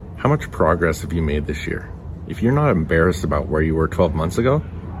How much progress have you made this year? If you're not embarrassed about where you were 12 months ago,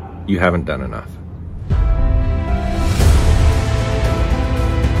 you haven't done enough.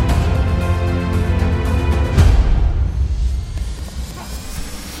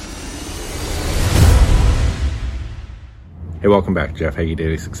 Hey, welcome back. Jeff Hagee,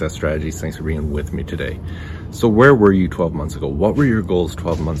 Daily Success Strategies. Thanks for being with me today. So where were you 12 months ago? What were your goals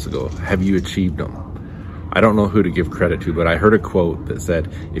 12 months ago? Have you achieved them? I don't know who to give credit to, but I heard a quote that said,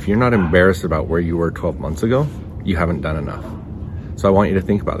 if you're not embarrassed about where you were 12 months ago, you haven't done enough. So I want you to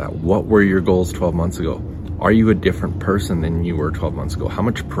think about that. What were your goals 12 months ago? Are you a different person than you were 12 months ago? How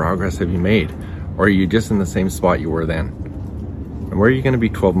much progress have you made? Or are you just in the same spot you were then? And where are you going to be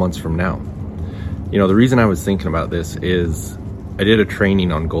 12 months from now? You know, the reason I was thinking about this is I did a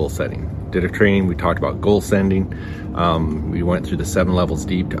training on goal setting. We talked about goal setting. We went through the 7 levels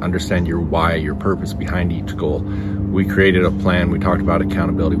deep to understand your why, your purpose behind each goal. We created a plan. We talked about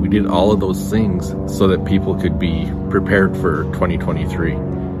accountability. We did all of those things so that people could be prepared for 2023.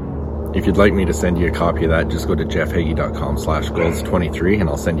 If you'd like me to send you a copy of that, just go to jeffhagee.com/goals23 and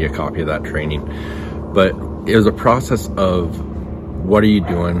I'll send you a copy of that training. But it was a process of what are you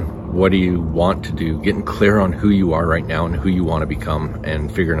doing? What do you want to do? Getting clear on who you are right now and who you want to become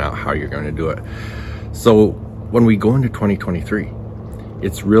and figuring out how you're going to do it. So when we go into 2023,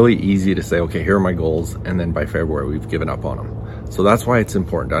 it's really easy to say, okay, here are my goals. And then by February, we've given up on them. So that's why it's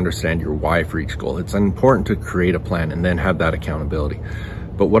important to understand your why for each goal. It's important to create a plan and then have that accountability.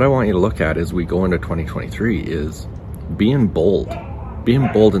 But what I want you to look at as we go into 2023 is being bold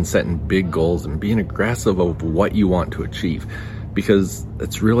and setting big goals and being aggressive of what you want to achieve, because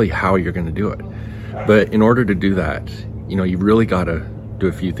it's really how you're going to do it. But in order to do that, you know, you've really got to do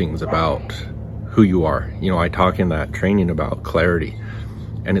a few things about who you are. You know, I talk in that training about clarity,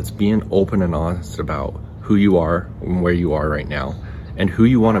 and it's being open and honest about who you are and where you are right now and who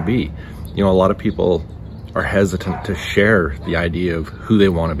you want to be. You know, a lot of people are hesitant to share the idea of who they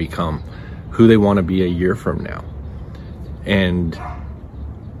want to become, who they want to be a year from now. And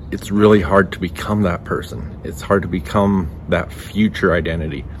it's really hard to become that person. It's hard to become that future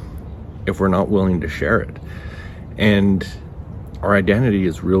identity if we're not willing to share it. And our identity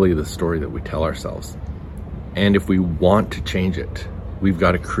is really the story that we tell ourselves. And if we want to change it, we've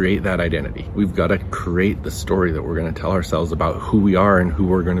got to create that identity. We've got to create the story that we're going to tell ourselves about who we are and who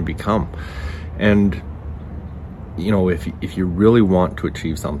we're going to become. And, you know, if you really want to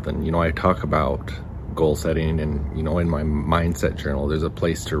achieve something, you know, I talk about goal setting, and you know, in my mindset journal there's a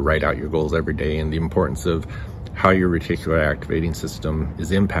place to write out your goals every day and the importance of how your reticular activating system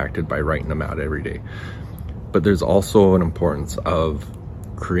is impacted by writing them out every day. But there's also an importance of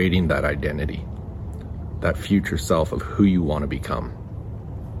creating that identity, that future self of who you want to become,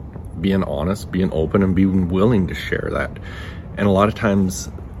 being honest, being open, and being willing to share that. And a lot of times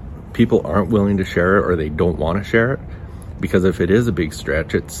people aren't willing to share it, or they don't want to share it, because if it is a big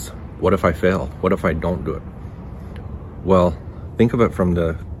stretch, it's what if I fail? What if I don't do it? Well, think of it from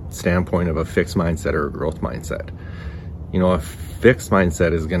the standpoint of a fixed mindset or a growth mindset. You know, a fixed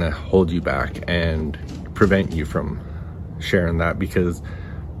mindset is going to hold you back and prevent you from sharing that, because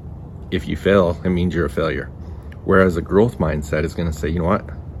if you fail, it means you're a failure. Whereas a growth mindset is going to say, you know what?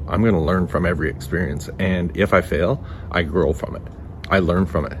 I'm going to learn from every experience. And if I fail, I grow from it. I learn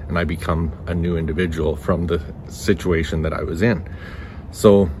from it and I become a new individual from the situation that I was in.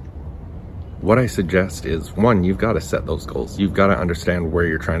 So what I suggest is, one, you've got to set those goals. You've got to understand where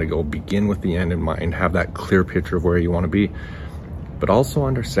you're trying to go. Begin with the end in mind. Have that clear picture of where you want to be. But also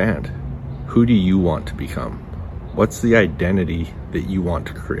understand, who do you want to become? What's the identity that you want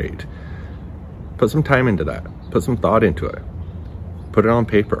to create? Put some time into that. Put some thought into it. Put it on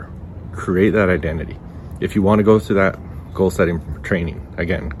paper. Create that identity. If you want to go through that goal setting training,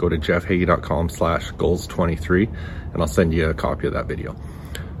 again, go to jeffhagee.com/goals23 and I'll send you a copy of that video.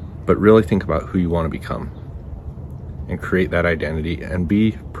 But really think about who you want to become and create that identity and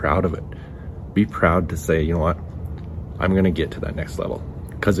be proud of it. Be proud to say, you know what, I'm going to get to that next level.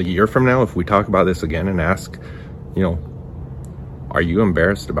 Because a year from now, if we talk about this again and ask, you know, are you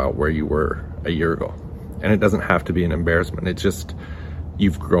embarrassed about where you were a year ago? And it doesn't have to be an embarrassment. It's just,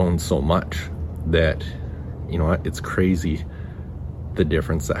 you've grown so much that, you know what, it's crazy the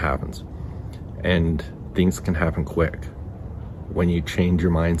difference that happens. And things can happen quick. When you change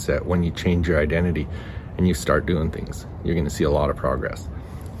your mindset, when you change your identity and you start doing things, you're going to see a lot of progress.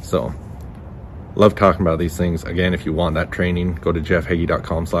 So love talking about these things. Again, if you want that training, go to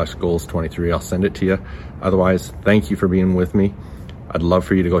jeffhagee.com/goals23. I'll send it to you. Otherwise, thank you for being with me. I'd love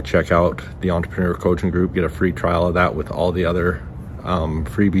for you to go check out the Entrepreneur Coaching Group, get a free trial of that with all the other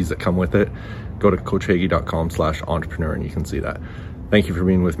freebies that come with it. Go to coachhagee.com/entrepreneur and you can see that. Thank you for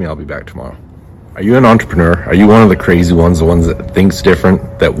being with me. I'll be back tomorrow. Are you an entrepreneur? Are you one of the crazy ones, the ones that thinks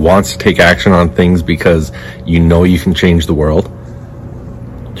different, that wants to take action on things because you know you can change the world?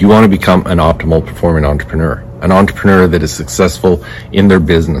 Do you want to become an optimal performing entrepreneur? An entrepreneur that is successful in their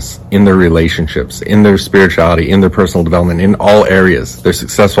business, in their relationships, in their spirituality, in their personal development, in all areas. They're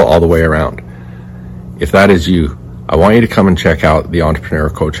successful all the way around. If that is you, I want you to come and check out the Entrepreneur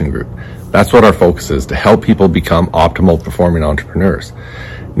Coaching Group. That's what our focus is, to help people become optimal performing entrepreneurs.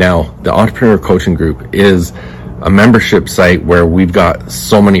 Now, the Entrepreneur Coaching Group is a membership site where we've got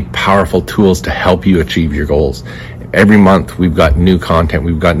so many powerful tools to help you achieve your goals. Every month we've got new content,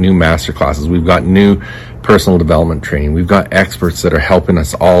 we've got new masterclasses, we've got new personal development training, we've got experts that are helping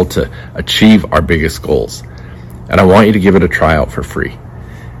us all to achieve our biggest goals. And I want you to give it a try out for free.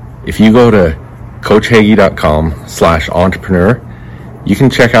 If you go to coachhagee.com/entrepreneur, you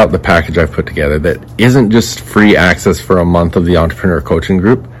can check out the package I've put together that isn't just free access for a month of the Entrepreneur Coaching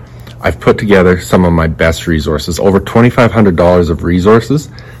Group. I've put together some of my best resources, over $2,500 of resources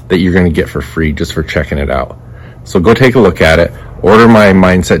that you're going to get for free just for checking it out. So go take a look at it, order my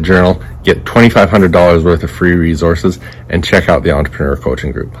Mindset Journal, get $2,500 worth of free resources, and check out the Entrepreneur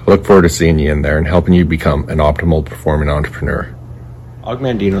Coaching Group. I look forward to seeing you in there and helping you become an optimal performing entrepreneur. Og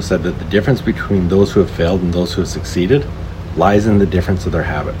Mandino said that the difference between those who have failed and those who have succeeded lies in the difference of their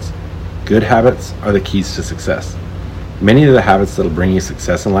habits. Good habits are the keys to success. Many of the habits that will bring you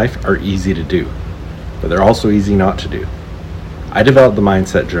success in life are easy to do, but they're also easy not to do. I developed the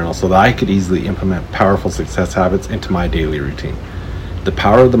Mindset Journal so that I could easily implement powerful success habits into my daily routine. The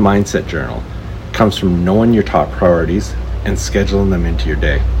power of the Mindset Journal comes from knowing your top priorities and scheduling them into your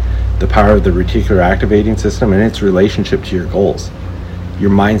day. The power of the reticular activating system and its relationship to your goals,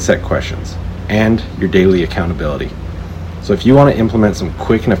 your mindset questions, and your daily accountability. So if you want to implement some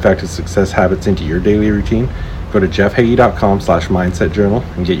quick and effective success habits into your daily routine, go to jeffhagee.com/mindset journal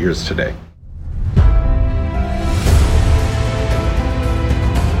and get yours today.